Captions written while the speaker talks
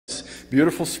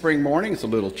beautiful spring morning. It's a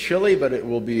little chilly, but it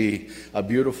will be a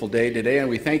beautiful day today. And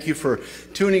we thank you for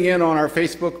tuning in on our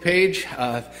Facebook page.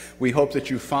 We hope that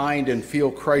you find and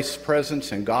feel Christ's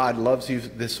presence, and God loves you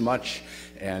this much,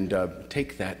 and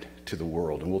take that to the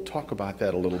world. And we'll talk about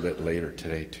that a little bit later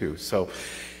today, too. So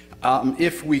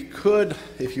if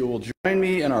you will join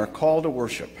me in our call to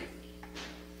worship.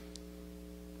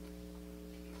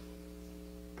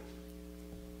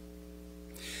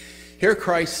 Hear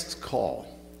Christ's call.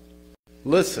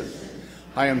 Listen,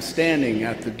 I am standing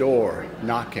at the door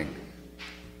knocking.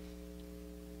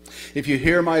 If you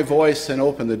hear my voice and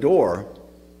open the door,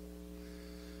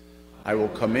 I will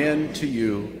come in to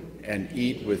you and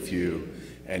eat with you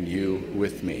and you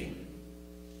with me.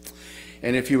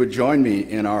 And if you would join me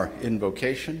in our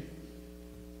invocation.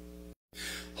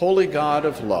 Holy God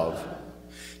of love,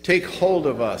 take hold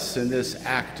of us in this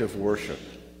act of worship.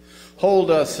 Hold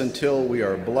us until we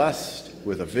are blessed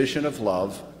with a vision of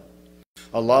love,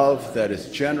 a love that is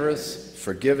generous,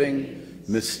 forgiving,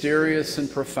 mysterious,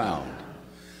 and profound,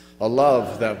 a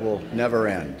love that will never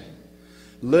end.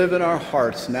 Live in our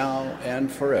hearts now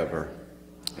and forever.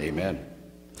 Amen.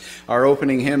 Our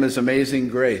opening hymn is Amazing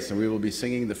Grace, and we will be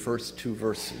singing the first two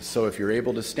verses. So if you're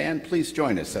able to stand, please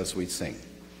join us as we sing.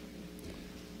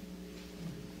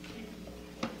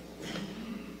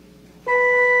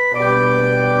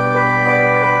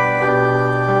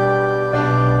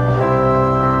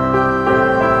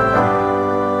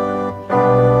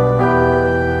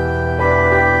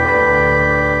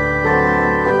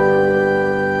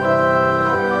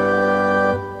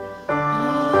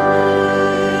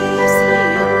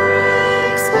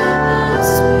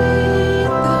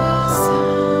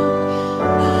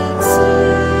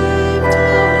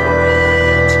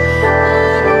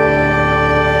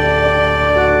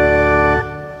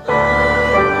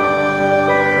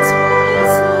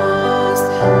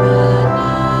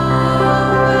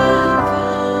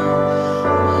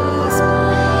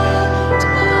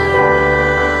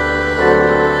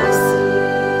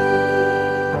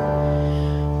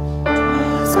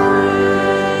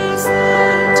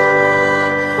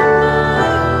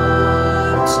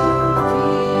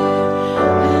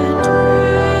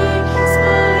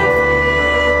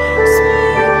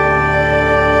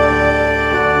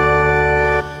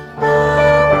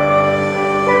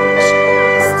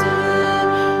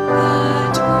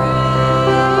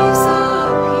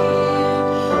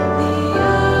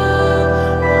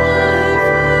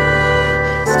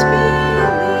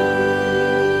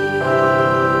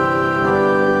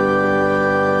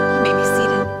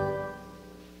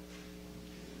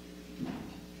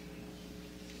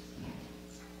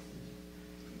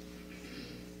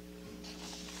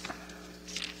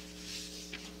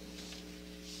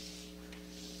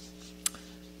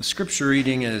 The scripture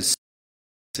reading is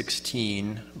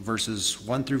 16, verses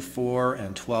 1 through 4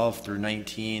 and 12 through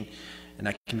 19, and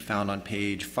that can be found on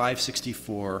page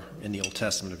 564 in the Old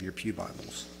Testament of your Pew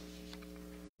Bibles.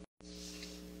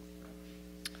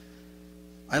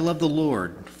 I love the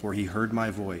Lord, for he heard my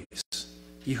voice.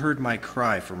 He heard my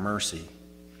cry for mercy.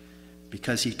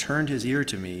 Because he turned his ear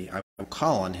to me, I will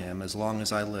call on him as long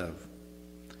as I live.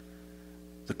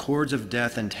 The cords of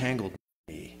death entangled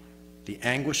me. The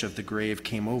anguish of the grave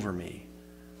came over me.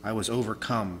 I was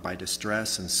overcome by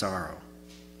distress and sorrow.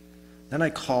 Then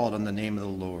I called on the name of the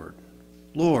Lord.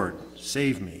 Lord,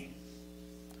 save me.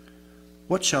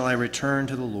 What shall I return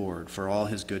to the Lord for all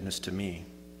his goodness to me?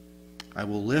 I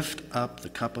will lift up the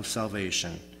cup of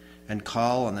salvation and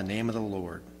call on the name of the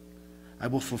Lord. I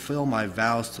will fulfill my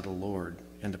vows to the Lord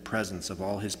in the presence of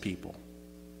all his people.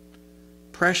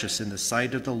 Precious in the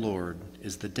sight of the Lord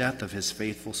is the death of his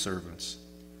faithful servants.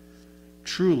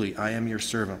 Truly, I am your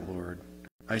servant, Lord.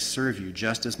 I serve you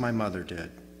just as my mother did.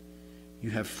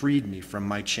 You have freed me from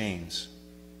my chains.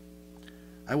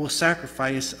 I will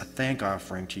sacrifice a thank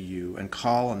offering to you and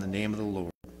call on the name of the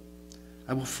Lord.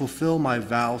 I will fulfill my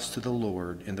vows to the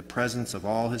Lord in the presence of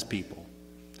all his people,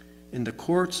 in the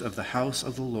courts of the house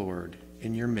of the Lord,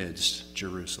 in your midst,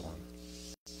 Jerusalem.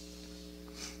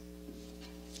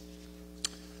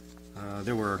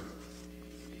 There were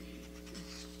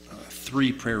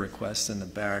three prayer requests in the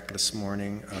back this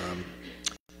morning.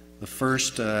 The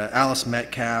first, Alice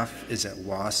Metcalf is at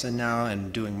Wasson now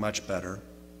and doing much better.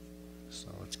 So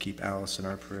let's keep Alice in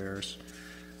our prayers.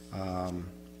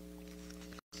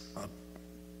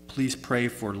 Please pray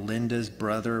for Linda's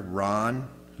brother, Ron,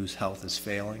 whose health is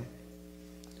failing.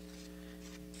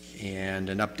 And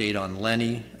an update on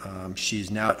Lenny. She's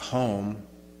now at home,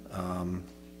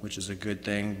 which is a good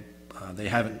thing. They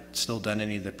haven't still done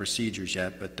any of the procedures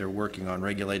yet, but they're working on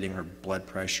regulating her blood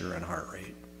pressure and heart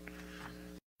rate.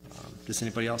 Does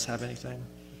anybody else have anything?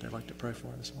 they'd like to pray for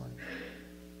this morning?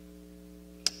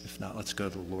 If not, let's go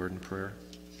to the Lord in prayer.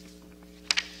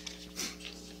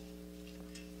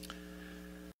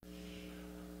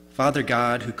 Father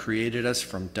God, who created us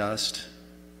from dust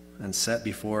and set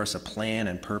before us a plan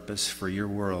and purpose for your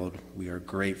world, we are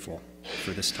grateful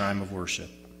for this time of worship.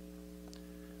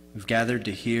 We've gathered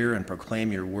to hear and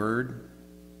proclaim your word,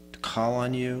 to call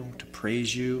on you, to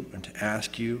praise you, and to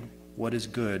ask you what is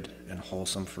good and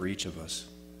wholesome for each of us.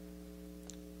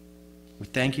 We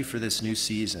thank you for this new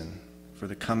season, for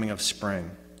the coming of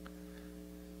spring.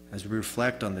 As we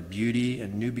reflect on the beauty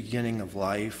and new beginning of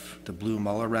life to bloom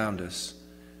all around us,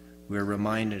 we are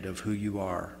reminded of who you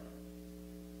are.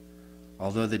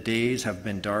 Although the days have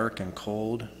been dark and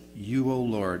cold, you, O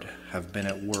Lord, have been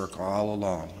at work all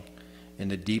along in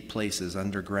the deep places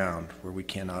underground where we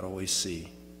cannot always see.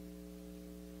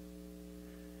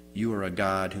 You are a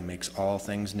God who makes all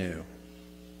things new.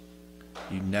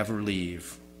 You never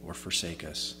leave or forsake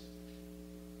us.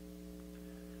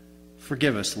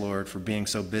 Forgive us, Lord, for being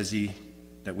so busy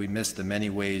that we miss the many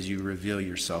ways you reveal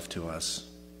yourself to us.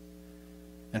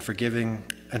 And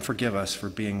forgive us for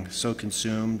being so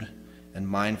consumed and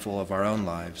mindful of our own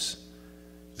lives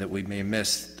that we may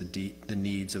miss the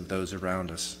needs of those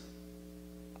around us.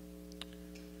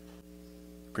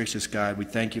 Gracious God, we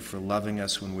thank you for loving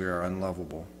us when we are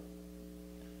unlovable.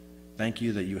 Thank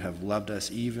you that you have loved us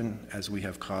even as we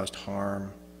have caused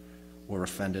harm or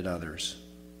offended others.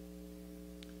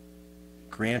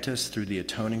 Grant us through the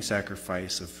atoning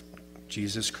sacrifice of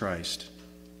Jesus Christ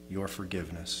your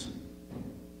forgiveness.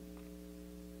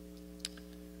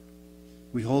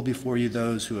 We hold before you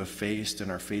those who have faced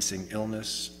and are facing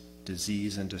illness,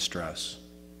 disease, and distress.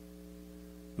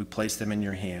 We place them in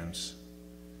your hands,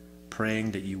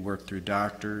 praying that you work through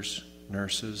doctors,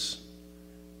 nurses,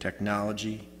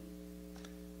 technology,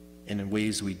 and in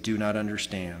ways we do not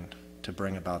understand to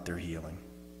bring about their healing.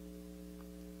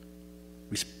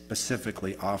 We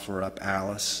specifically offer up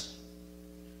Alice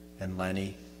and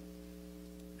Lenny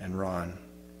and Ron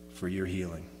for your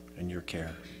healing and your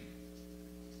care.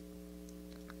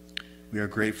 We are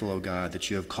grateful, O God, that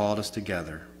you have called us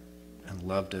together and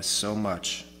loved us so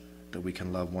much that we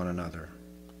can love one another.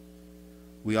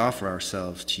 We offer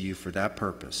ourselves to you for that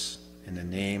purpose in the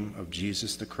name of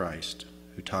Jesus the Christ,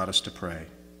 who taught us to pray.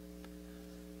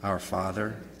 Our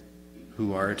Father,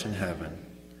 who art in heaven,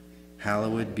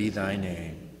 hallowed be thy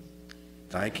name.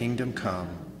 Thy kingdom come,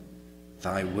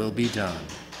 thy will be done,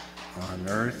 on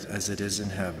earth as it is in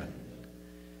heaven.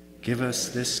 Give us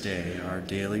this day our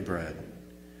daily bread,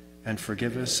 and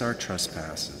forgive us our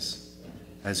trespasses,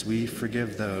 as we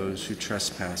forgive those who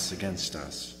trespass against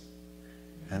us.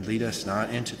 And lead us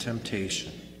not into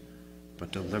temptation,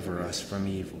 but deliver us from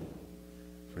evil.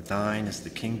 For thine is the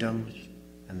kingdom,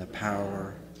 and the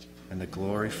power, and the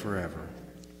glory forever.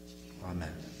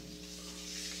 Amen.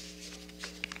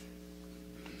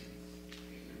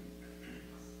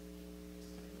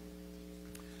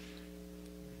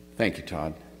 Thank you,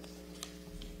 Todd.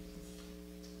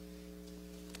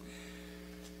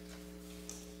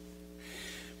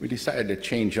 We decided to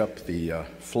change up the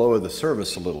flow of the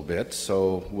service a little bit,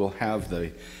 so we'll have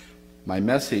my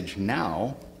message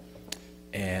now,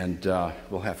 and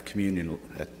we'll have communion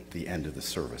at the end of the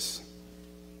service.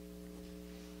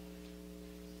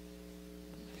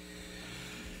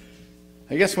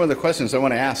 I guess one of the questions I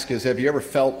want to ask is, have you ever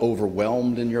felt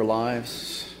overwhelmed in your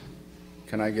lives?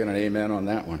 Can I get an amen on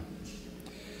that one?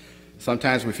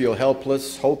 Sometimes we feel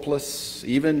helpless, hopeless,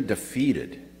 even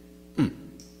defeated.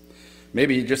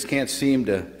 Maybe you just can't seem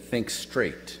to think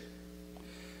straight.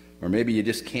 Or maybe you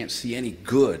just can't see any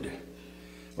good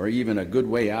or even a good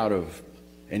way out of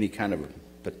any kind of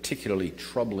particularly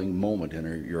troubling moment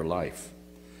in your life.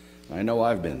 I know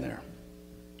I've been there.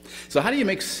 So how do you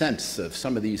make sense of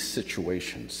some of these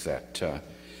situations that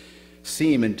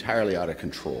seem entirely out of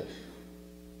control?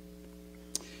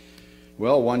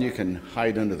 Well, one, you can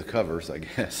hide under the covers, I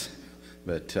guess.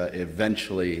 But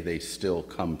eventually they still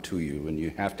come to you, and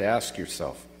you have to ask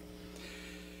yourself,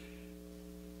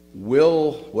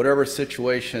 will, whatever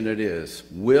situation it is,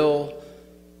 will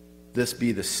this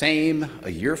be the same a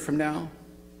year from now,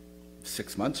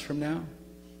 6 months from now,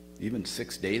 even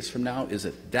 6 days from now? Is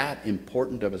it that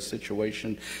important of a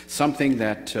situation, something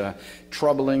that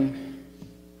troubling?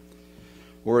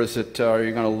 Or is it, are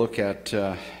you going to look at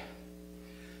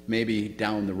maybe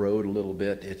down the road a little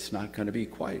bit, it's not going to be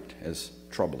quite as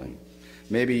troubling.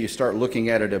 Maybe you start looking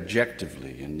at it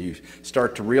objectively and you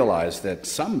start to realize that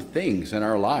some things in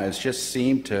our lives just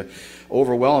seem to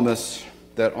overwhelm us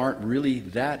that aren't really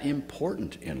that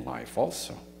important in life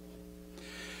also.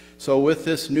 So with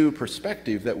this new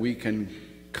perspective that we can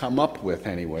come up with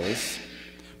anyways,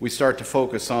 we start to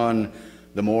focus on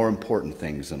the more important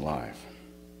things in life.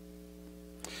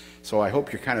 So I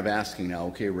hope you're kind of asking now,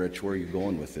 okay, Rich, where are you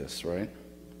going with this, right?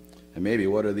 And maybe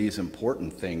what are these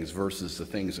important things versus the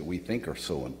things that we think are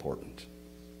so important?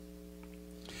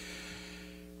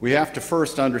 We have to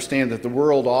first understand that the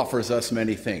world offers us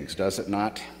many things, does it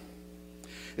not?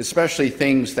 Especially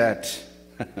things that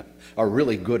are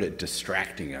really good at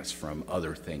distracting us from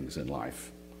other things in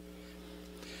life.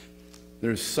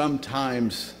 There's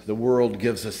sometimes the world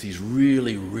gives us these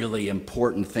really, really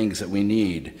important things that we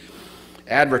need.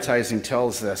 Advertising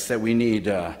tells us that we need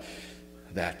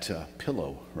that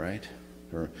pillow, right?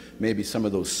 Or maybe some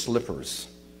of those slippers.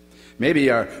 Maybe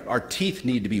our teeth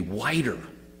need to be whiter.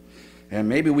 And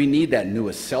maybe we need that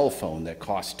newest cell phone that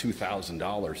costs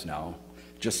 $2,000 now,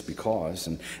 just because.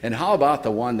 And how about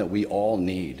the one that we all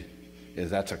need?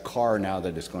 That's a car now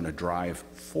that is going to drive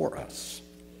for us.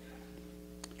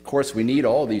 Of course, we need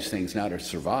all these things now to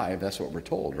survive. That's what we're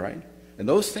told, right? And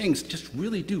those things just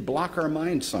really do block our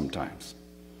minds sometimes.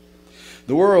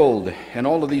 The world and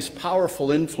all of these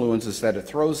powerful influences that it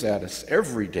throws at us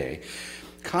every day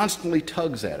constantly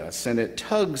tugs at us, and it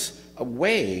tugs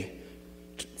away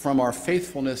from our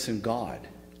faithfulness in God.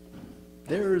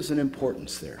 There's an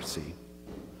importance there, see.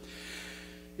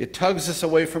 It tugs us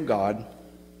away from God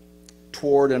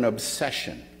toward an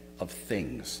obsession of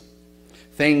things.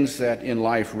 Things that in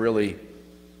life really,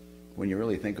 when you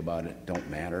really think about it, don't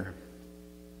matter.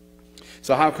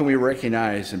 So how can we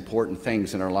recognize important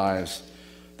things in our lives,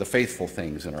 the faithful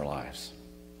things in our lives?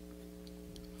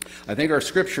 I think our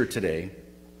scripture today,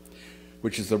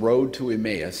 which is the road to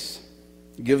Emmaus,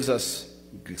 gives us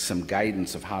some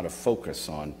guidance of how to focus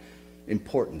on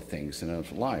important things in our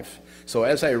life. So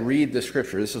as I read the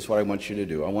scripture, this is what I want you to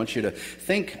do. I want you to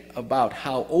think about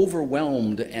how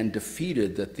overwhelmed and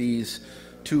defeated that these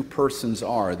two persons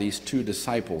are, these two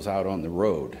disciples out on the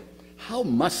road. How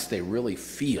must they really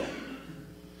feel?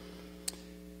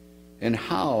 And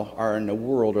how in the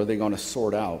world are they going to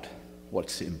sort out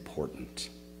what's important?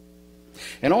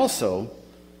 And also,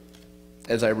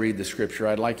 as I read the scripture,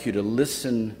 I'd like you to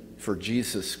listen for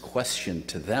Jesus' question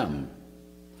to them,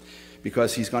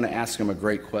 because he's going to ask them a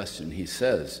great question. He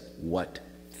says, what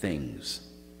things?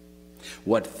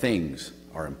 What things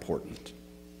are important?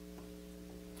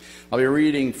 I'll be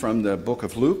reading from the book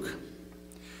of Luke,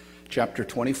 chapter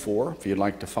 24, if you'd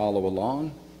like to follow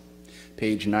along.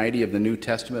 Page 90 of the New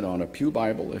Testament on a pew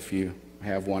Bible, if you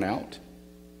have one out.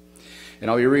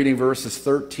 And I'll be reading verses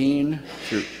 13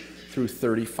 through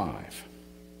 35.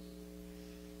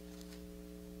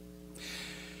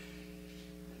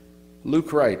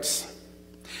 Luke writes,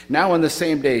 "Now on the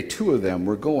same day, two of them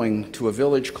were going to a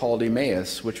village called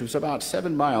Emmaus, which was about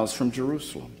 7 miles from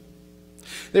Jerusalem.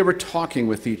 They were talking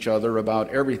with each other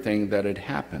about everything that had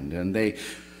happened,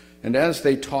 and as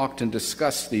they talked and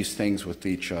discussed these things with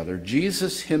each other,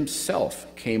 Jesus himself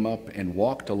came up and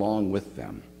walked along with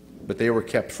them, but they were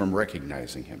kept from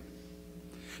recognizing him.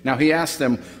 Now he asked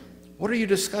them, 'What are you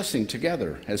discussing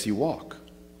together as you walk?'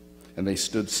 And they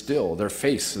stood still, their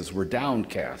faces were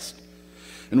downcast.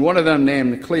 And one of them,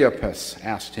 named Cleopas,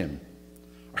 asked him,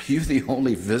 'Are you the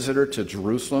only visitor to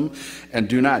Jerusalem and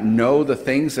do not know the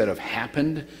things that have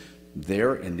happened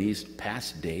there in these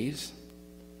past days?'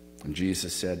 And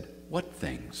Jesus said, 'What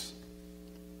things?'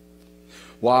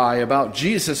 'Why, about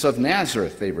Jesus of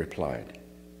Nazareth,' they replied.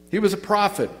 'He was a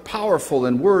prophet, powerful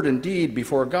in word and deed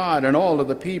before God and all of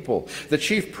the people. The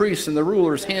chief priests and the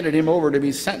rulers handed him over to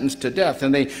be sentenced to death,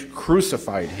 and they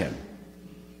crucified him.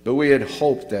 But we had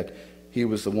hoped that he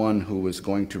was the one who was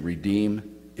going to redeem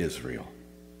Israel.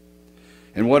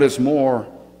 And what is more,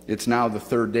 it's now the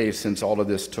 3rd day since all of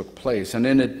this took place. And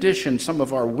in addition, some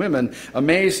of our women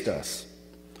amazed us.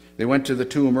 They went to the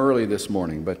tomb early this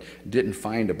morning, but didn't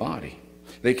find a body.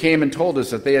 They came and told us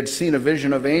that they had seen a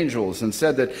vision of angels and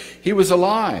said that he was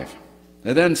alive.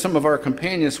 And then some of our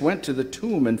companions went to the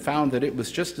tomb and found that it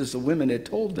was just as the women had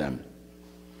told them.'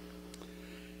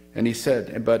 And he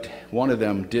said, but one of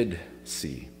them did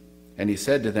see. And he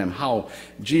said to them,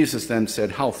 Jesus then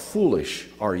said, 'How foolish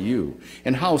are you,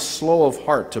 and how slow of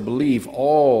heart to believe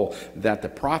all that the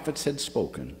prophets had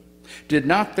spoken. Did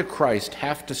not the Christ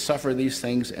have to suffer these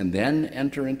things and then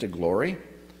enter into glory?'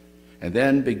 And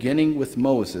then, beginning with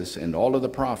Moses and all of the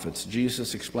prophets,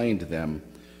 Jesus explained to them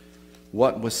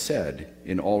what was said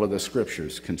in all of the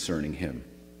scriptures concerning him.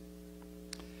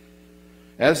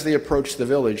 As they approached the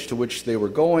village to which they were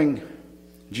going,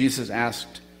 Jesus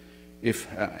acted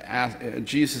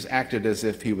as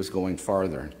if he was going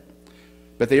farther.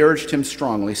 But they urged him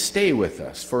strongly, 'Stay with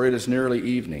us, for it is nearly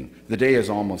evening. The day is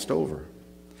almost over.'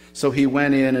 So he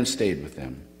went in and stayed with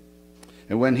them.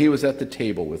 And when he was at the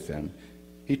table with them,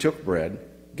 He took bread,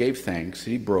 gave thanks,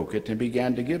 he broke it, and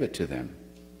began to give it to them.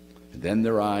 And then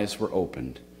their eyes were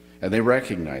opened, and they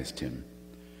recognized him,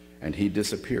 and he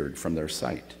disappeared from their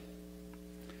sight.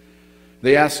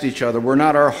 They asked each other, "Were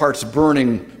not our hearts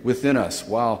burning within us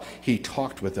while he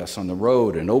talked with us on the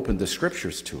road and opened the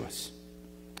scriptures to us?"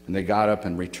 And they got up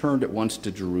and returned at once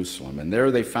to Jerusalem. And there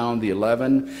they found the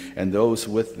 11 and those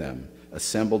with them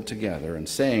assembled together and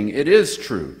saying, "It is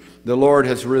true, the Lord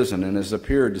has risen and has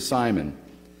appeared to Simon."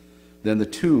 Then the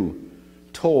two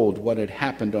told what had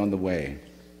happened on the way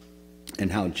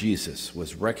and how Jesus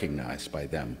was recognized by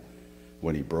them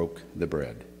when he broke the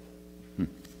bread.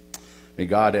 May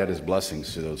God add his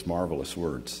blessings to those marvelous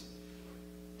words.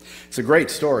 It's a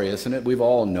great story, isn't it? We've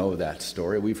all know that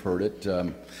story. We've heard it,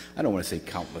 I don't want to say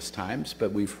countless times,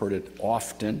 but we've heard it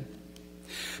often.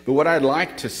 But what I'd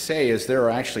like to say is there are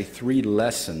actually 3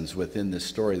 lessons within this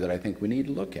story that I think we need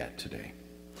to look at today.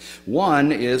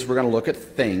 One is we're going to look at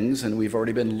things, and we've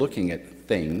already been looking at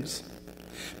things.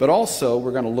 But also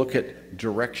we're going to look at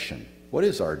direction. What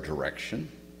is our direction?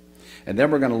 And then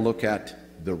we're going to look at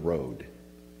the road.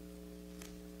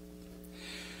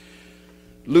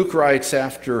 Luke writes,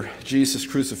 after Jesus'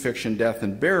 crucifixion, death,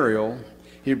 and burial,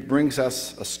 he brings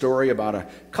us a story about a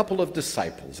couple of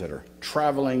disciples that are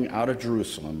traveling out of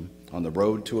Jerusalem on the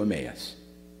road to Emmaus.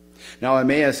 Now,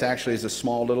 Emmaus actually is a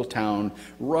small little town,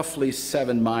 roughly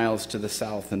 7 miles to the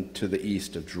south and to the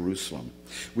east of Jerusalem.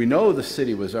 We know the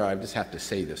city was there. I just have to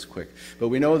say this quick. But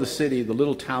we know the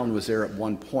little town was there at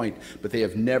one point, but they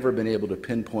have never been able to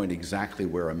pinpoint exactly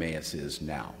where Emmaus is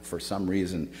now. For some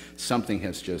reason, something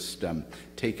has just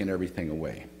taken everything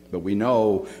away. But we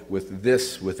know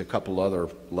with a couple other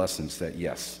lessons that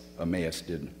yes, Emmaus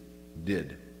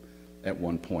did at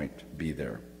one point be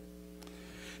there.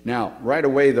 Now, right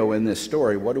away, though, in this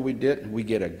story, what do we get? We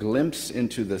get a glimpse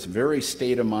into this very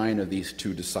state of mind of these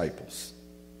 2 disciples.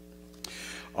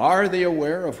 Are they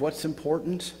aware of what's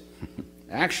important?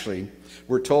 Actually,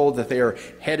 we're told that they are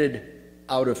headed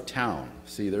out of town.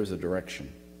 See, there's a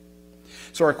direction.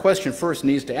 So our question first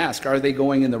needs to ask, are they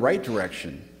going in the right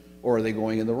direction, or are they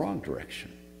going in the wrong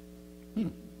direction?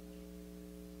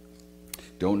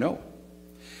 Don't know.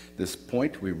 This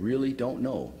point, we really don't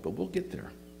know, but we'll get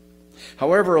there.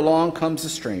 However, along comes a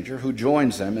stranger who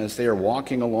joins them as they are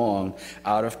walking along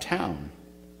out of town.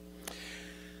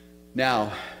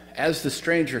 Now, as the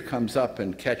stranger comes up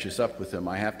and catches up with them,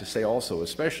 I have to say also,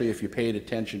 especially if you paid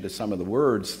attention to some of the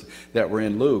words that were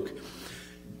in Luke,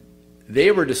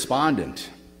 they were despondent.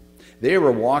 They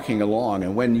were walking along,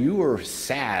 and when you are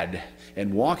sad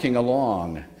and walking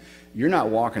along, you're not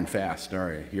walking fast,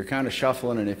 are you? You're kind of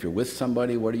shuffling, and if you're with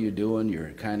somebody, what are you doing? You're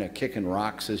kind of kicking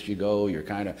rocks as you go. You're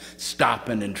kind of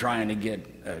stopping and trying to get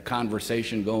a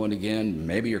conversation going again.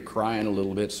 Maybe you're crying a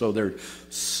little bit. So they're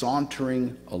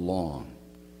sauntering along,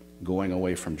 going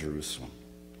away from Jerusalem.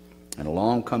 And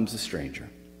along comes a stranger.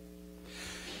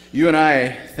 You and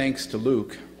I, thanks to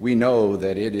Luke, we know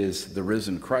that it is the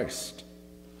risen Christ.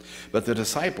 But the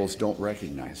disciples don't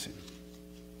recognize him.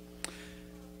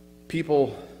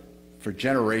 People for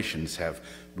generations have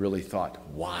really thought,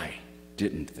 why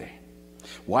didn't they?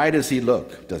 Why does he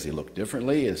look? Does he look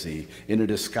differently? Is he in a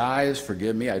disguise?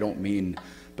 Forgive me, I don't mean,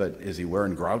 but is he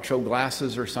wearing Groucho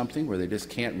glasses or something where they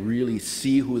just can't really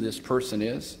see who this person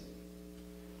is?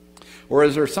 Or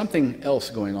is there something else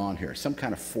going on here, some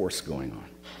kind of force going on?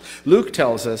 Luke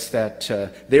tells us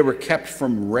that they were kept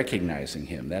from recognizing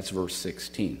him. That's verse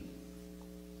 16.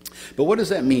 But what does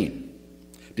that mean?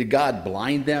 Did God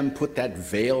blind them, put that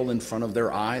veil in front of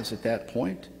their eyes at that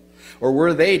point? Or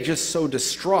were they just so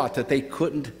distraught that they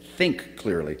couldn't think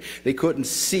clearly? They couldn't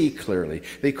see clearly.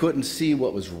 They couldn't see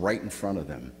what was right in front of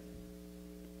them.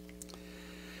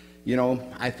 You know,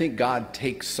 I think God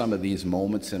takes some of these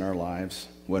moments in our lives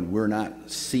when we're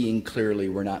not seeing clearly,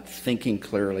 we're not thinking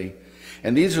clearly.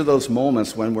 And these are those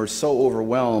moments when we're so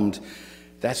overwhelmed,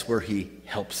 that's where he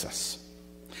helps us.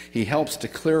 He helps to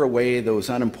clear away those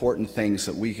unimportant things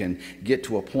so that we can get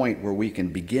to a point where we can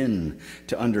begin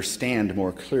to understand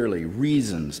more clearly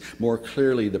reasons, more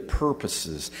clearly the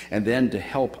purposes, and then to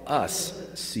help us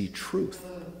see truth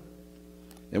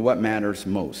and what matters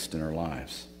most in our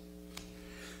lives.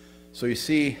 So you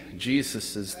see,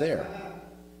 Jesus is there.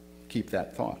 Keep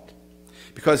that thought.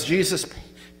 Because Jesus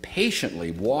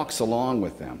patiently walks along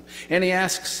with them, and he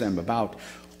asks them about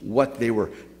what they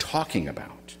were talking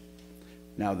about.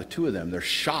 Now, the 2 of them, they're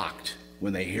shocked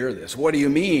when they hear this. What do you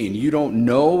mean? You don't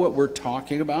know what we're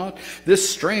talking about? This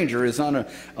stranger is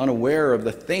unaware of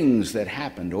the things that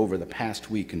happened over the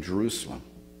past week in Jerusalem.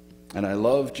 And I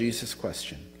love Jesus'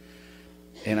 question.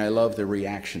 And I love the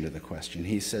reaction to the question.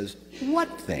 He says,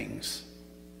 what things?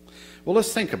 Well,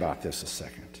 let's think about this a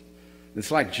second.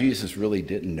 It's like Jesus really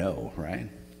didn't know, right?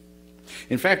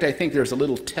 In fact, I think there's a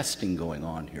little testing going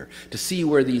on here to see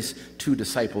where these two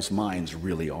disciples' minds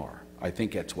really are. I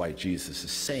think that's why Jesus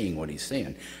is saying what he's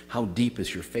saying. How deep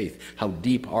is your faith? How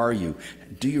deep are you?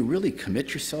 Do you really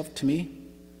commit yourself to me?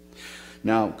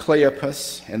 Now,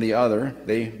 Cleopas and the other,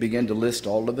 they begin to list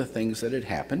all of the things that had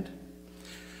happened.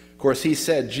 Of course, he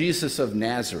said Jesus of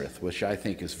Nazareth, which I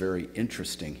think is very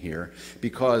interesting here,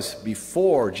 because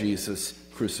before Jesus'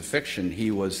 crucifixion,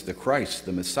 he was the Christ,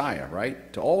 the Messiah,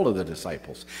 right? To all of the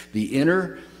disciples. The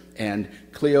inner and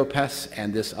Cleopas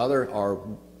and this other are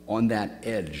on that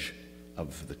edge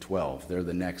of the 12. They're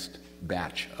the next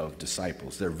batch of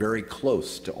disciples. They're very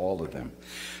close to all of them.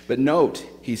 But note,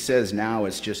 he says now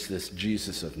it's just this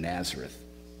Jesus of Nazareth.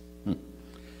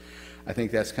 I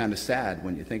think that's kind of sad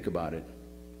when you think about it.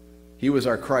 He was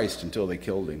our Christ until they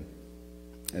killed him.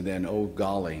 And then, oh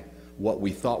golly, what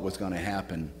we thought was going to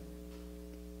happen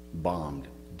bombed.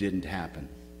 Didn't happen.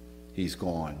 He's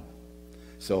gone.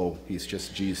 So he's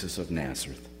just Jesus of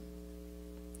Nazareth.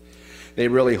 They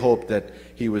really hoped that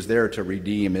he was there to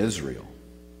redeem Israel.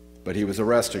 But he was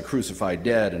arrested, crucified,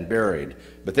 dead, and buried.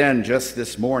 But then, just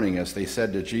this morning, as they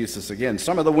said to Jesus again,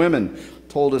 some of the women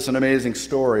told us an amazing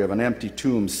story of an empty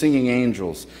tomb, singing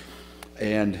angels,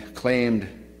 and claimed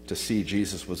to see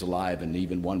Jesus was alive. And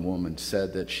even one woman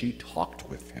said that she talked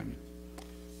with him,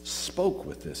 spoke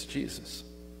with this Jesus.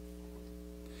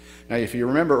 Now, if you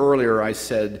remember earlier, I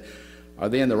said, are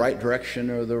they in the right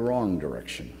direction or the wrong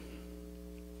direction?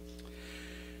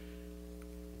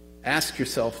 Ask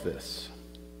yourself this.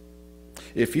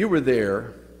 If you were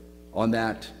there on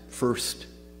that first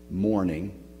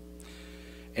morning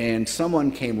and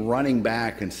someone came running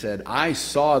back and said, I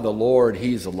saw the Lord,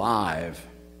 he's alive,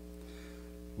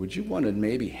 would you want to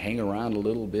maybe hang around a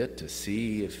little bit to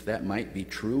see if that might be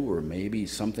true, or maybe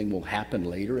something will happen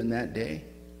later in that day?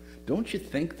 Don't you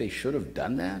think they should have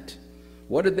done that?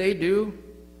 What did they do?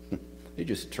 They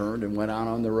just turned and went out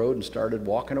on the road and started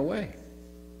walking away.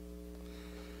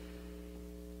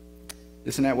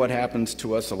 Isn't that what happens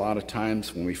to us a lot of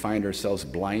times when we find ourselves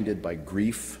blinded by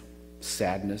grief,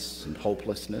 sadness, and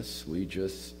hopelessness? We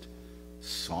just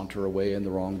saunter away in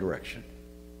the wrong direction.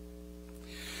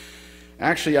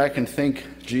 Actually, I can think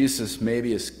Jesus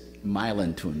maybe is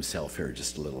smiling to himself here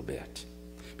just a little bit.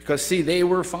 Because, see, they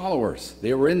were followers.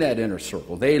 They were in that inner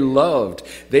circle. They loved.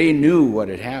 They knew what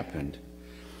had happened.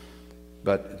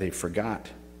 But they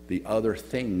forgot the other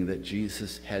thing that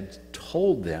Jesus had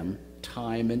told them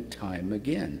time and time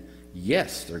again.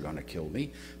 Yes, they're going to kill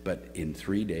me, but in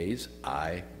 3 days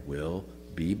I will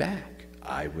be back.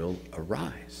 I will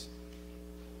arise.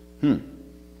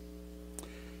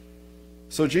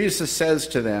 So Jesus says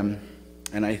to them,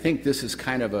 and I think this is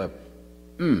kind of a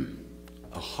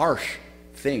harsh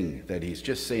thing that he's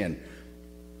just saying,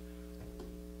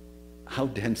 how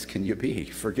dense can you be?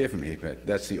 Forgive me, but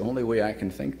that's the only way I can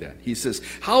think that. He says,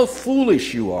 how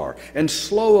foolish you are and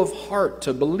slow of heart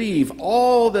to believe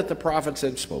all that the prophets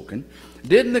had spoken.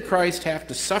 Didn't the Christ have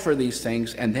to suffer these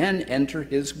things and then enter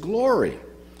his glory?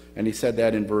 And he said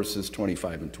that in verses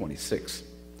 25 and 26.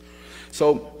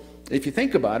 So if you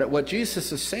think about it, what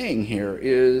Jesus is saying here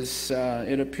is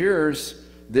it appears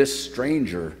this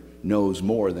stranger knows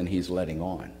more than he's letting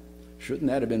on. Shouldn't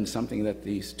that have been something that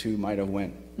these two might have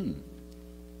went,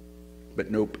 But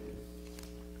nope.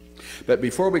 But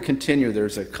before we continue,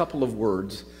 there's a couple of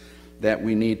words that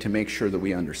we need to make sure that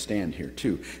we understand here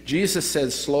too. Jesus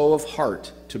says slow of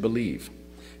heart to believe.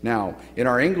 Now, in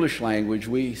our English language,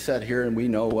 we sit here and we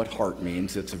know what heart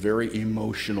means. It's a very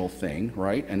emotional thing,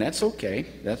 right? And that's okay.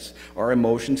 That's our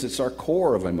emotions. It's our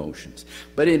core of emotions.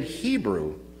 But in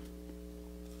Hebrew,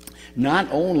 not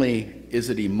only is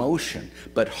it emotion,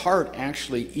 but heart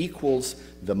actually equals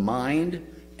the mind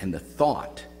and the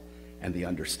thought and the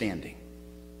understanding.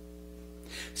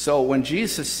 So when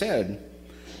Jesus said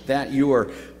that you are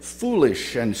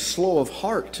foolish and slow of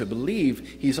heart to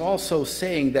believe, he's also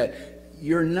saying that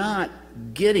you're not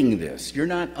getting this. You're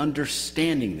not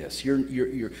understanding this.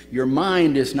 Your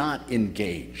mind is not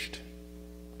engaged.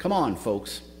 Come on,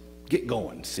 folks. Get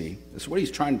going, see? That's what he's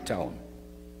trying to tell them.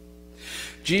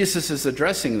 Jesus is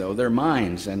addressing, though, their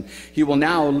minds, and he will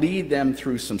now lead them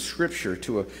through some scripture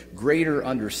to a greater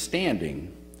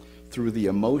understanding through the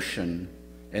emotion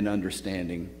and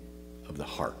understanding of the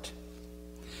heart.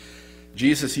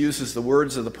 Jesus uses the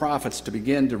words of the prophets to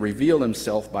begin to reveal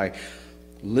himself by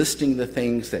listing the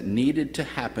things that needed to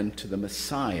happen to the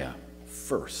Messiah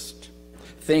first.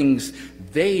 Things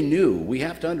they knew. We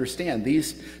have to understand,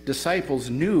 these disciples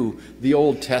knew the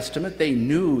Old Testament. They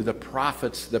knew the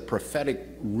prophets, the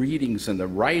prophetic readings and the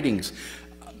writings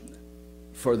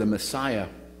for the Messiah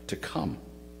to come.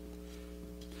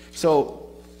 So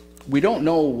we don't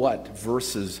know what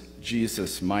verses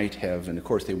Jesus might have, and of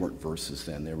course they weren't verses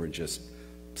then, they were just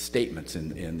statements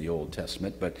in the Old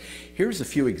Testament, but here's a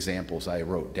few examples I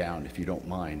wrote down, if you don't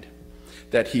mind,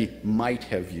 that he might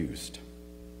have used.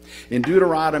 In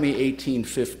Deuteronomy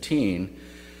 18:15,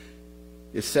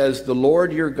 it says, "The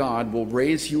Lord your God will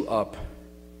raise up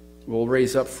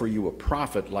for you a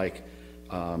prophet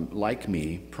like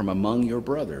me from among your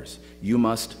brothers. You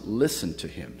must listen to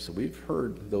him." So we've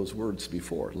heard those words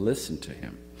before. Listen to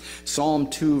him. Psalm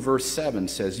 2 verse 7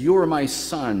 says, "You are my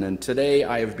son, and today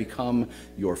I have become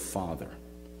your father."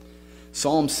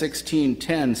 Psalm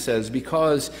 16:10 says,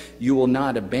 "Because you will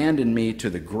not abandon me to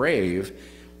the grave,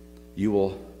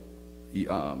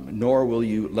 nor will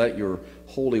you let your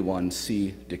Holy One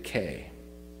see decay."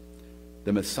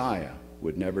 The Messiah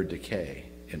would never decay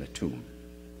in a tomb.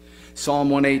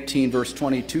 Psalm 118 verse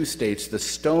 22 states, "The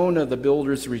stone of the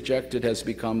builders rejected has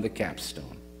become the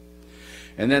capstone."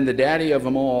 And then the daddy of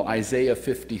them all, Isaiah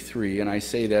 53, and I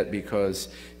say that because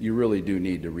you really do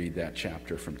need to read that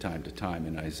chapter from time to time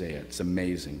in Isaiah. It's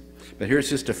amazing. But here's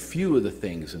just a few of the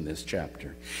things in this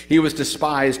chapter. He was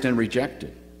despised and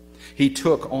rejected. He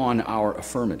took on our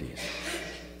infirmities.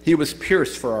 He was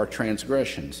pierced for our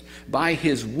transgressions. By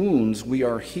his wounds we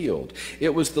are healed.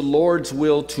 It was the Lord's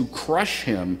will to crush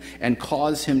him and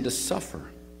cause him to suffer.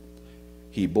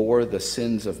 He bore the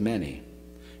sins of many.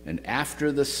 And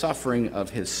after the suffering of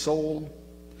his soul,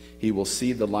 he will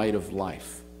see the light of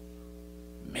life.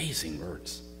 Amazing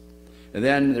words. And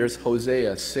then there's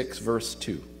Hosea 6 verse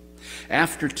 2.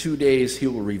 "After 2 days he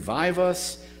will revive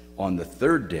us. On the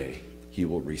third day he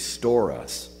will restore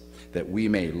us, that we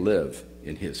may live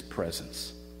in his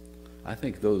presence." I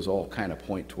think those all kind of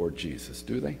point toward Jesus,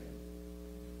 do they?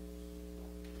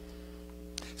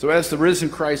 So as the risen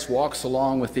Christ walks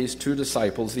along with these two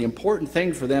disciples, the important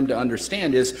thing for them to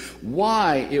understand is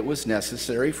why it was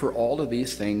necessary for all of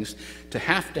these things to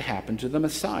have to happen to the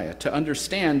Messiah, to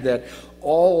understand that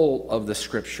all of the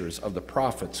scriptures of the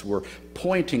prophets were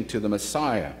pointing to the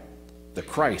Messiah, the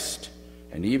Christ,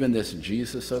 and even this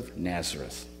Jesus of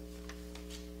Nazareth.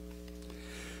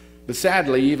 But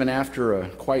sadly, even after a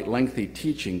quite lengthy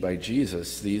teaching by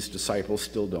Jesus, these disciples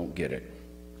still don't get it.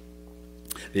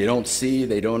 They don't see,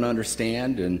 they don't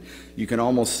understand, and you can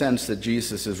almost sense that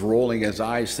Jesus is rolling his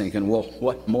eyes thinking, well,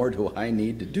 what more do I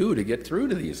need to do to get through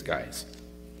to these guys?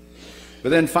 But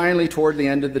then finally, toward the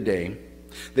end of the day,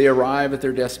 they arrive at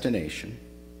their destination.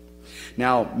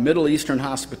 Now, Middle Eastern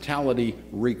hospitality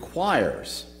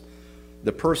requires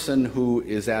the person who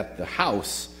is at the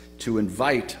house to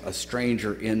invite a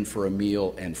stranger in for a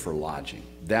meal and for lodging.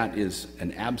 That is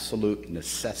an absolute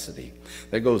necessity.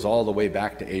 That goes all the way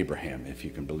back to Abraham, if you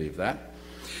can believe that.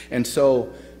 And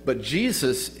so, but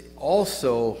Jesus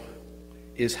also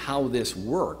is how this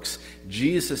works.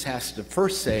 Jesus has to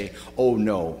first say, "Oh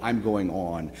no, I'm going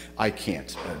on. I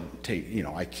can't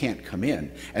I can't come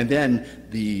in." And then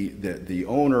the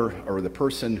owner or the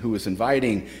person who is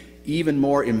inviting even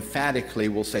more emphatically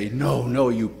will say, no,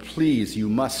 you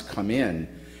must come in.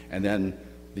 And then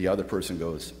the other person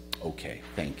goes, "Okay,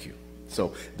 thank you."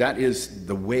 So that is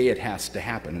the way it has to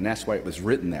happen, and that's why it was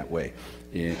written that way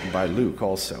by Luke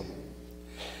also.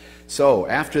 So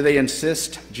after they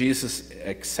insist, Jesus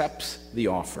accepts the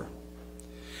offer.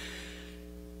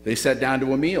 They sat down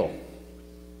to a meal.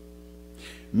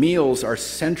 Meals are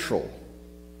central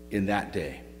in that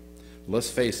day.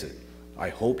 Let's face it, I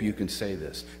hope you can say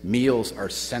this. Meals are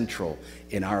central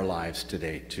in our lives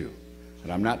today too.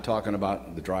 And I'm not talking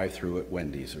about the drive-thru at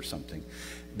Wendy's or something.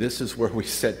 This is where we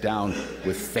sit down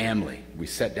with family. We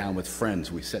sit down with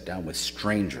friends. We sit down with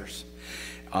strangers.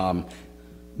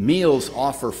 Meals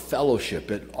offer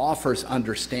fellowship. It offers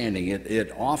understanding.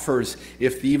 It offers,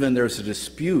 if even there's a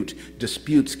dispute,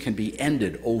 disputes can be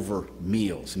ended over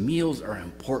meals. Meals are an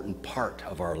important part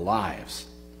of our lives.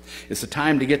 It's a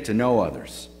time to get to know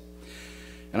others.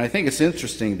 And I think it's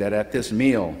interesting that at this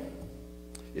meal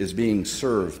is being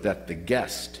served, that the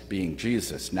guest, being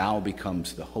Jesus, now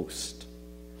becomes the host.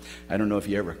 I don't know if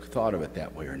you ever thought of it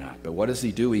that way or not, but what does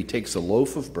he do? He takes a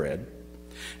loaf of bread,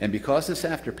 and because it's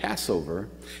after Passover,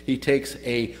 he takes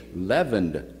a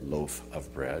leavened loaf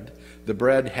of bread. The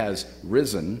bread has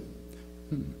risen,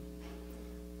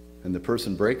 and the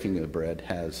person breaking the bread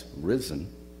has risen.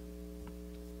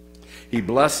 He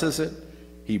blesses it,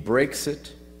 he breaks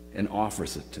it, and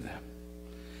offers it to them.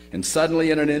 And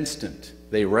suddenly, in an instant,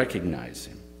 they recognize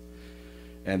him.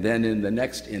 And then in the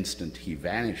next instant, he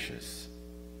vanishes.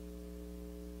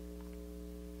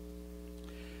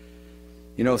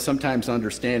 You know, sometimes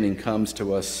understanding comes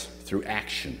to us through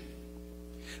action.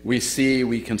 We see,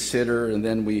 we consider, and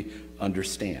then we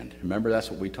understand. Remember, that's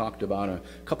what we talked about a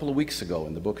couple of weeks ago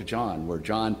in the book of John, where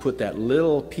John put that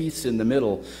little piece in the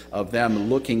middle of them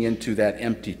looking into that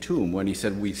empty tomb when he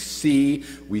said, we see,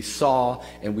 we saw,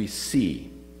 and we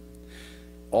see.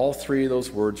 All three of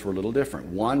those words were a little different.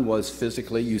 One was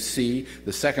physically, you see.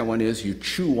 The second one is you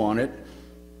chew on it,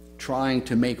 trying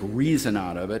to make reason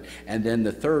out of it. And then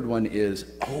the third one is,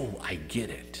 oh, I get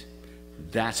it.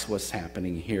 That's what's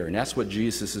happening here. And that's what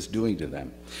Jesus is doing to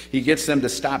them. He gets them to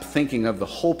stop thinking of the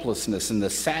hopelessness and the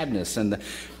sadness and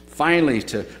finally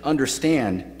to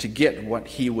understand, to get what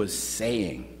he was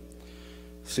saying.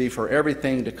 See, for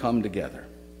everything to come together,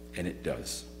 and it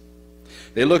does.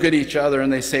 They look at each other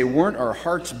and they say, weren't our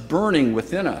hearts burning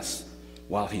within us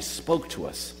while he spoke to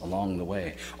us along the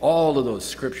way? All of those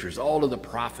scriptures, all of the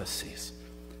prophecies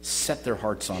set their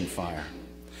hearts on fire,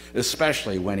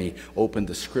 especially when he opened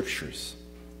the scriptures.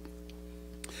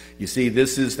 You see,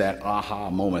 this is that aha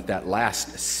moment, that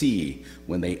last see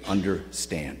when they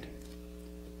understand.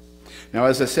 Now,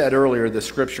 as I said earlier, the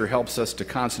scripture helps us to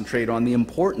concentrate on the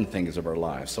important things of our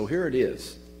lives. So here it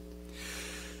is.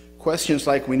 Questions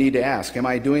like we need to ask: am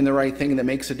I doing the right thing that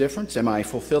makes a difference? Am I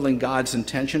fulfilling God's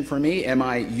intention for me? Am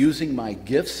I using my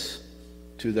gifts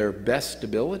to their best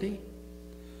ability?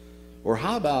 Or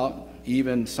how about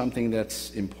even something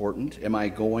that's important? Am I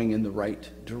going in the right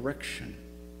direction?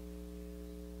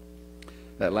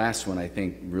 That last one, I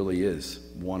think, really is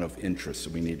one of interest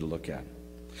that we need to look at.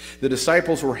 The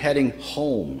disciples were heading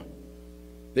home.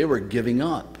 They were giving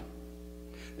up.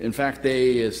 In fact,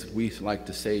 they, as we like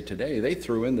to say today, they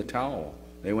threw in the towel.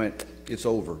 They went, it's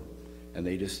over. And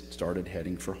they just started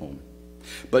heading for home.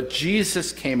 But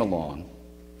Jesus came along.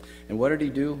 And what did he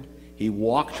do? He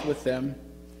walked with them.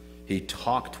 He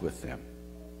talked with them.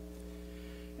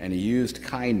 And he used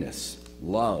kindness,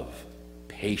 love,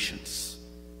 patience.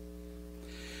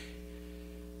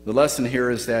 The lesson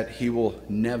here is that he will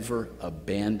never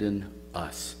abandon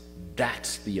us.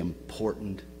 That's the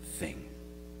important thing.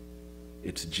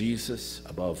 It's Jesus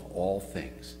above all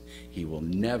things. He will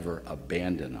never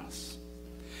abandon us,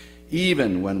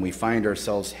 even when we find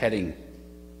ourselves heading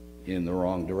in the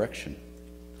wrong direction.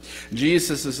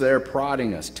 Jesus is there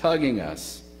prodding us, tugging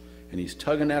us, and he's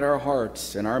tugging at our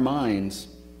hearts and our minds.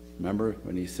 Remember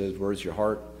when he says, where's your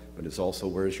heart? But it's also,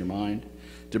 where's your mind?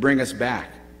 To bring us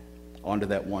back onto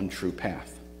that one true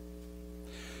path.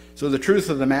 So the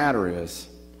truth of the matter is,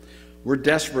 we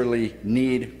desperately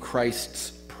need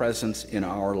Christ's presence in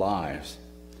our lives.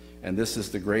 And this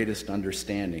is the greatest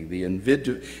understanding.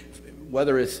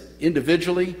 Whether it's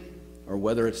individually or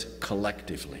whether it's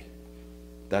collectively.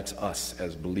 That's us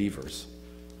as believers.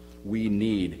 We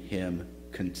need him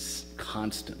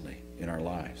constantly in our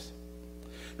lives.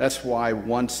 That's why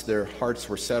once their hearts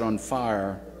were set on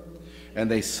fire and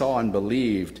they saw and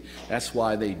believed, that's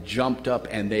why they jumped up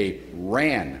and they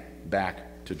ran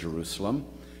back to Jerusalem,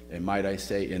 and might I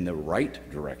say in the right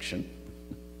direction,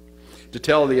 to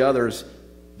tell the others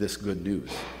this good news.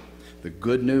 The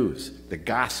good news, the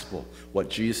gospel, what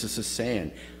Jesus is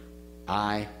saying.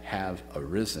 I have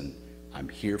arisen. I'm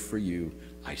here for you.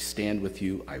 I stand with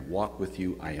you. I walk with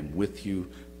you. I am with you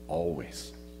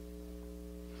always.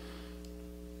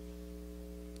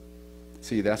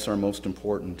 See, that's our most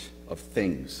important of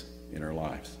things in our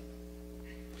lives.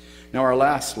 Now, our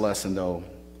last lesson, though,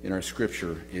 in our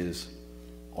scripture is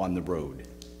on the road.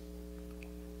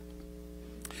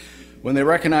 When they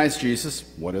recognized Jesus,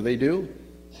 what do?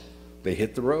 They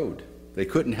hit the road. They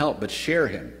couldn't help but share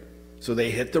him. So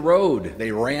they hit the road.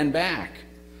 They ran back.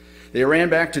 They ran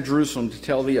back to Jerusalem to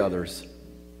tell the others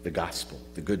the gospel,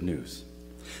 the good news.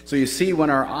 So you see, when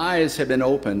our eyes have been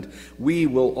opened, we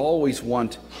will always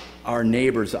want our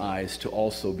neighbor's eyes to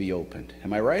also be opened.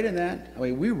 Am I right in that? I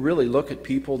mean, we really look at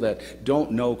people that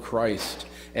don't know Christ,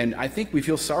 and I think we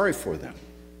feel sorry for them.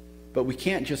 But we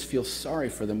can't just feel sorry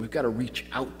for them. We've got to reach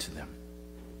out to them.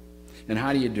 And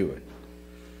how do you do it?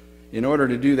 In order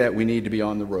to do that, we need to be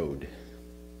on the road.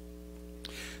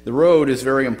 The road is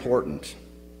very important.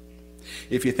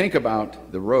 If you think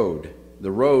about the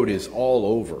road is all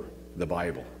over the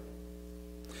Bible.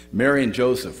 Mary and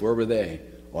Joseph, where were they?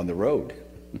 On the road.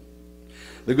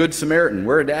 The Good Samaritan,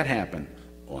 where did that happen?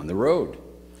 On the road.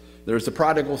 There's the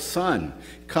prodigal son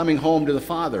coming home to the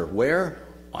father. Where?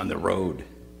 On the road.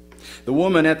 The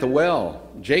woman at the well,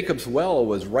 Jacob's well,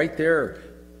 was right there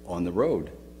on the road.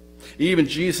 Even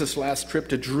Jesus' last trip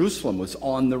to Jerusalem was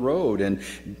on the road, and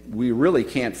we really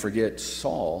can't forget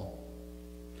Saul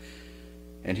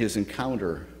and his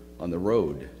encounter on the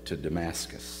road to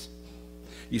Damascus.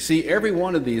 You see, every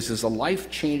one of these is a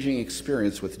life-changing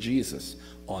experience with Jesus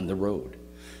on the road.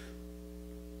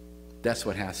 That's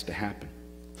what has to happen.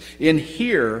 In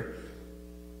here,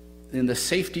 in the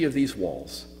safety of these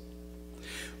walls,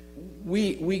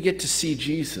 we get to see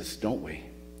Jesus, don't we?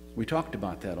 We talked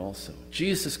about that also.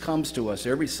 Jesus comes to us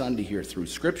every Sunday here through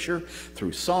Scripture,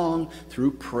 through song,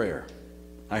 through prayer.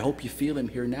 I hope you feel him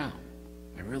here now.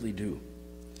 I really do.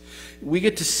 We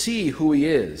get to see who he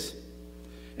is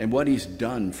and what he's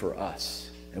done for us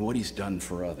and what he's done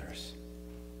for others.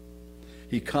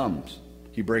 He comes,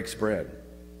 he breaks bread,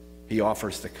 he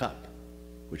offers the cup,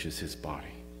 which is his body.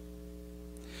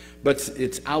 But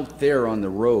it's out there on the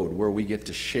road where we get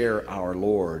to share our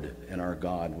Lord and our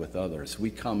God with others.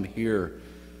 We come here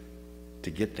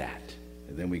to get that,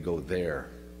 and then we go there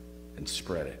and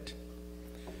spread it.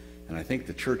 And I think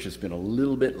the church has been a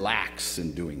little bit lax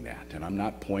in doing that. And I'm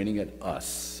not pointing at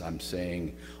us. I'm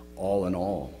saying all in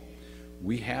all,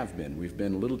 we have been. We've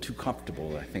been a little too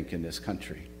comfortable, I think, in this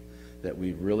country, that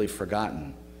we've really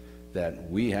forgotten that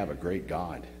we have a great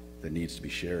God that needs to be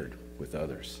shared with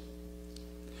others.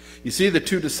 You see, the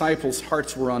two disciples'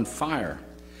 hearts were on fire.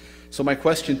 So my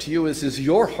question to you is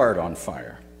your heart on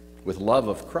fire with love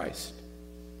of Christ?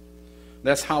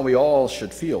 That's how we all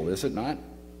should feel, is it not?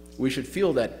 We should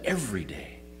feel that every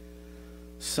day,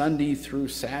 Sunday through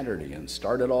Saturday, and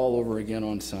start it all over again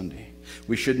on Sunday.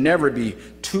 We should never be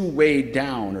too weighed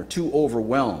down or too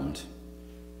overwhelmed,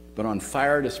 but on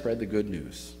fire to spread the good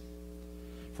news.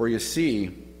 For you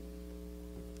see,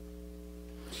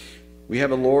 we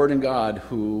have a Lord and God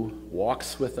who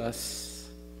walks with us,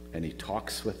 and he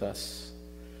talks with us,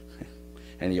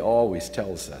 and he always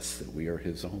tells us that we are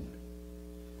his own.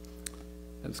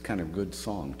 That's kind of a good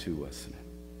song too, wasn't it?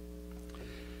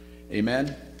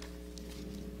 Amen?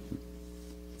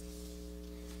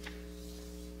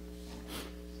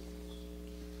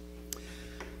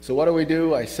 So what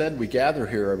do? I said we gather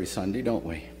here every Sunday, don't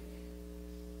we?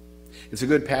 It's a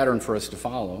good pattern for us to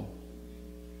follow.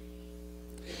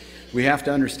 We have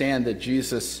to understand that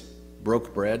Jesus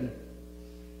broke bread.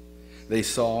 They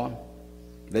saw,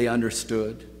 they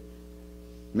understood.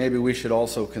 Maybe we should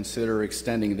also consider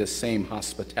extending this same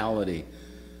hospitality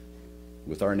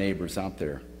with our neighbors out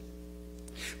there.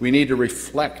 We need to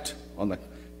reflect on the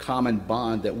common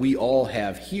bond that we all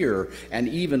have here, and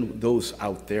even those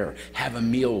out there. Have a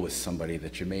meal with somebody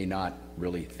that you may not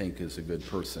really think is a good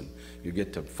person. You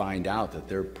get to find out that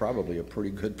they're probably a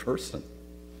pretty good person.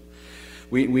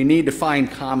 We need to find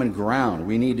common ground.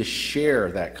 We need to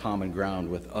share that common ground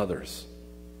with others,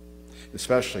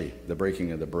 especially the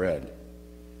breaking of the bread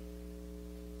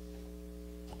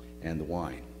and the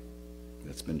wine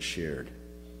that's been shared.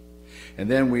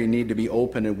 And then we need to be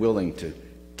open and willing to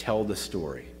tell the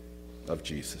story of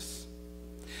Jesus.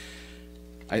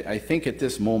 I think at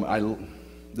this moment,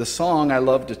 the song "I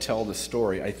Love to Tell the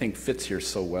Story" I think fits here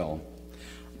so well.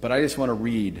 But I just want to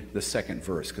read the second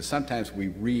verse, because sometimes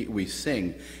we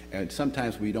sing, and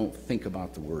sometimes we don't think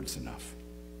about the words enough.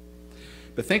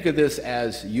 But think of this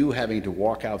as you having to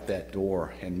walk out that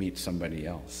door and meet somebody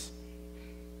else.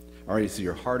 Or is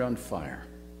your heart on fire?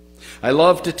 I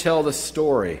love to tell the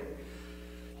story.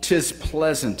 'Tis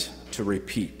pleasant to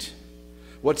repeat.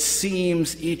 What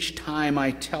seems each time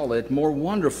I tell it more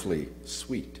wonderfully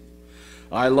sweet.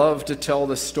 I love to tell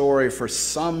the story, for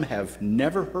some have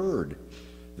never heard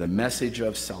the message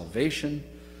of salvation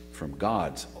from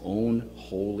God's own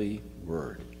holy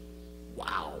word.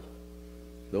 Wow.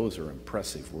 Those are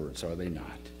impressive words, are they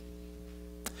not?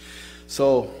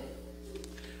 So,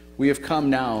 we have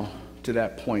come now to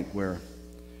that point where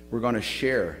we're going to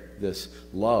share this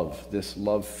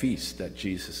love feast that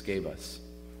Jesus gave us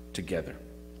together.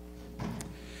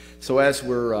 So as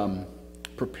we're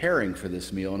preparing for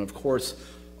this meal, and of course,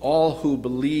 all who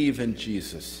believe in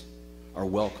Jesus are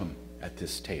welcome at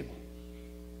this table.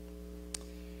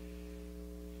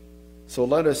 So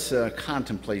let us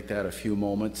contemplate that a few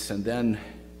moments, and then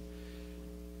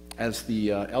as the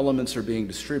elements are being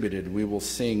distributed, we will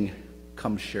sing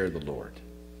 "Come Share the Lord."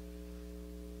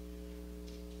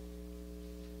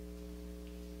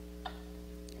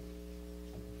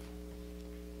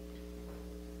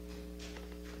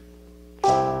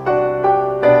 Thank you.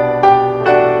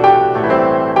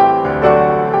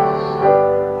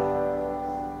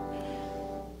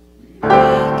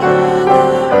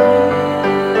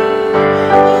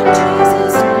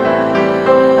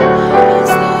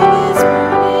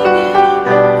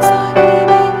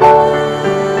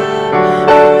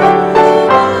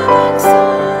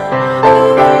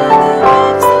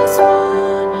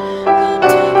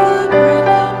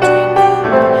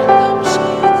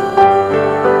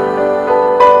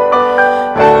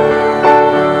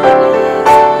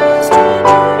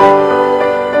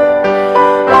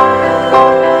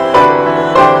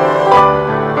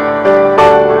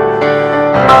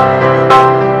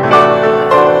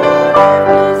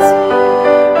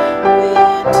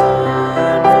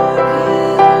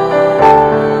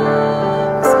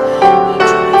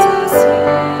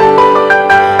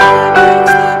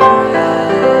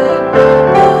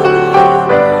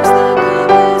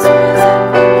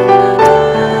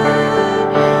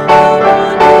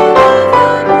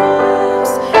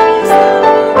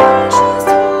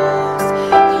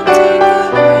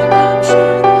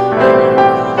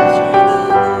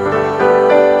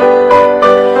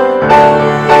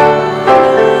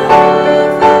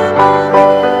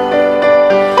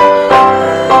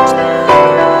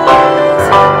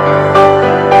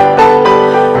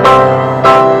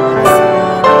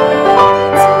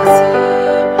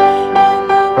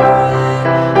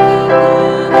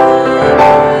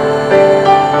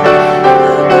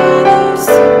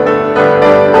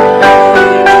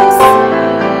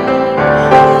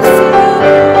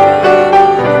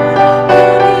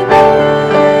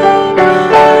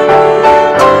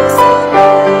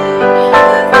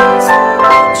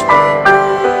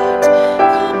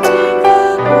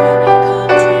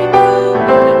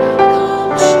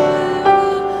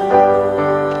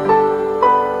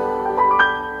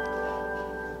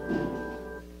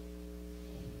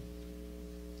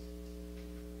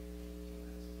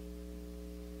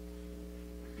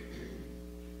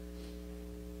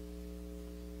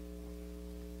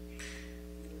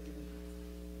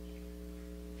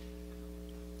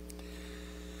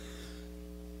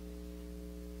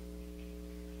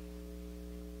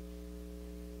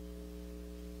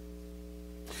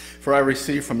 For I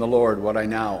received from the Lord what I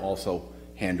now also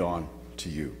hand on to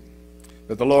you.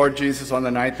 That the Lord Jesus, on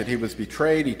the night that he was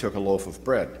betrayed, he took a loaf of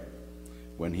bread.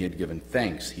 When he had given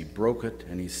thanks, he broke it,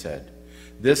 and he said,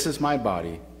 "This is my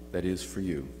body that is for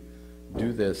you.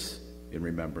 Do this in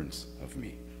remembrance of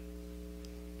me."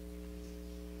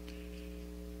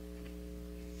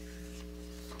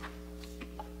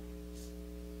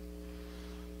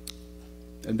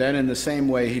 And then in the same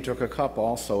way he took a cup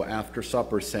also after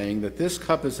supper, saying that this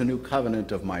cup is the new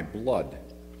covenant of my blood.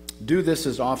 Do this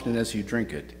as often as you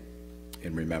drink it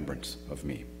in remembrance of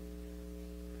me.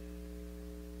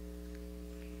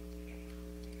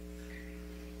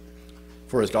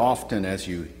 For as often as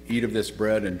you eat of this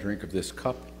bread and drink of this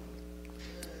cup,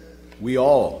 we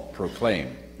all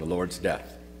proclaim the Lord's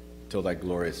death till that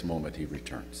glorious moment he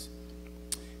returns.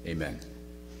 Amen.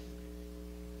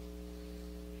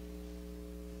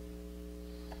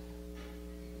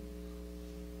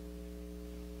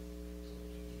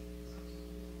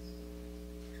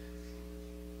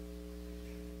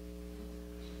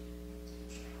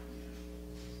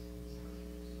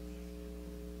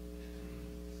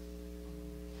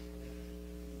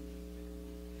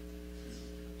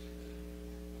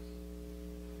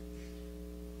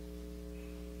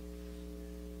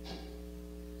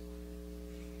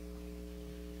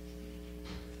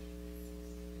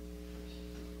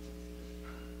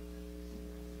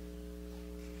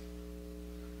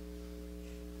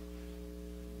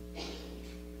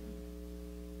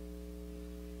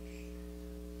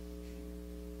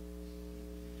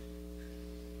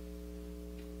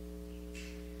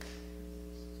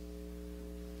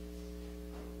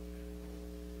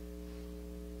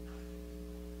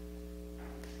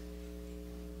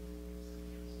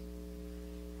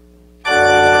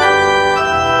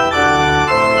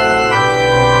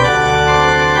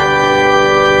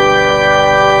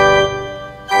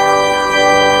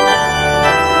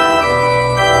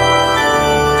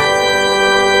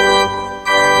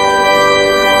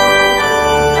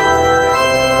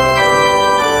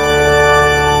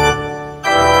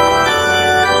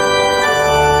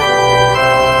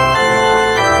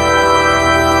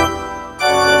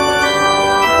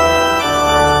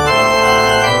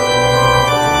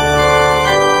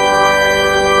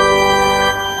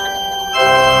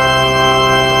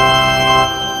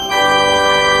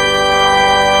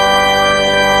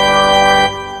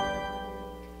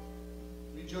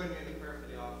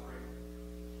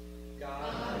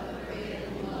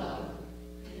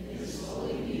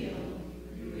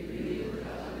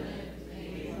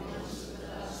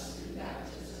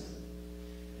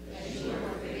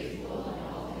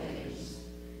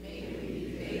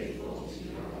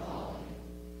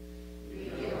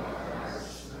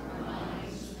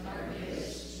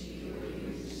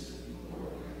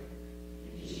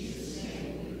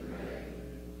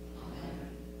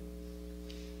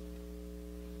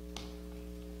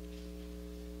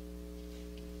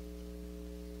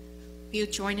 Will you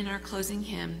join in our closing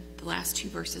hymn, the last two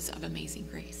verses of Amazing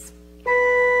Grace?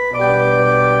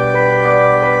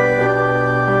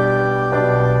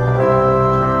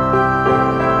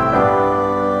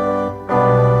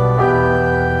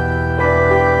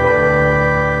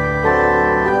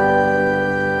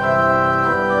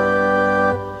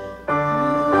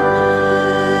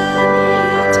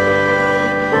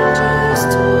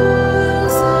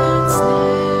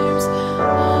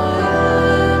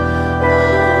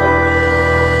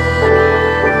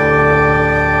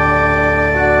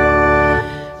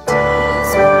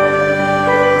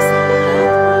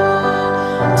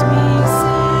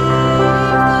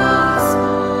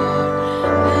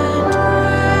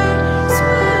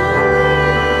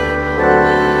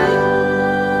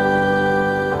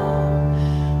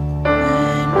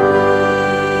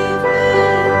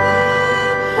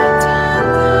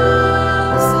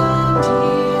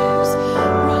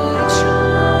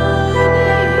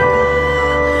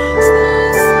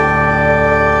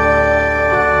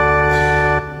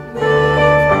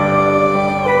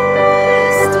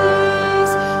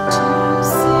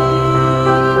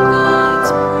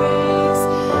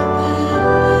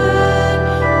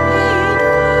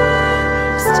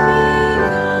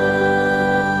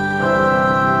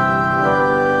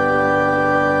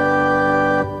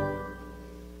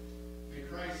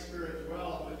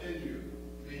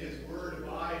 May his word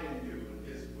abide in you, and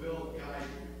his will guide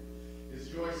you. His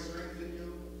joy strengthen